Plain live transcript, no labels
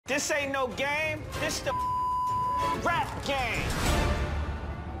This ain't no game. This the rap game.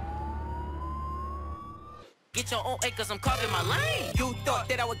 Get your own acres, I'm carving my lane. You thought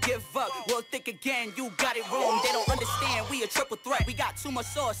that I would give up. Well, think again, you got it wrong. They don't understand, we a triple threat. We got too much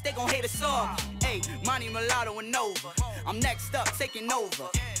sauce, they gon' hate us all. Hey, Mani, Mulatto, and Nova. I'm next up, taking over.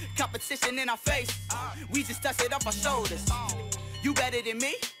 Competition in our face, we just dust it off our shoulders. You better than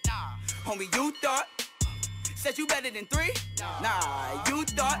me? Homie, you thought. Said you better than 3? Nah, you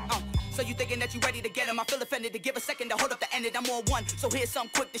thought. So you thinking that you ready to get him? I feel offended to give a second to hold up the end. I'm on one, so here's something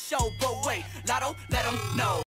quick to show. But wait, Lotto, let him know.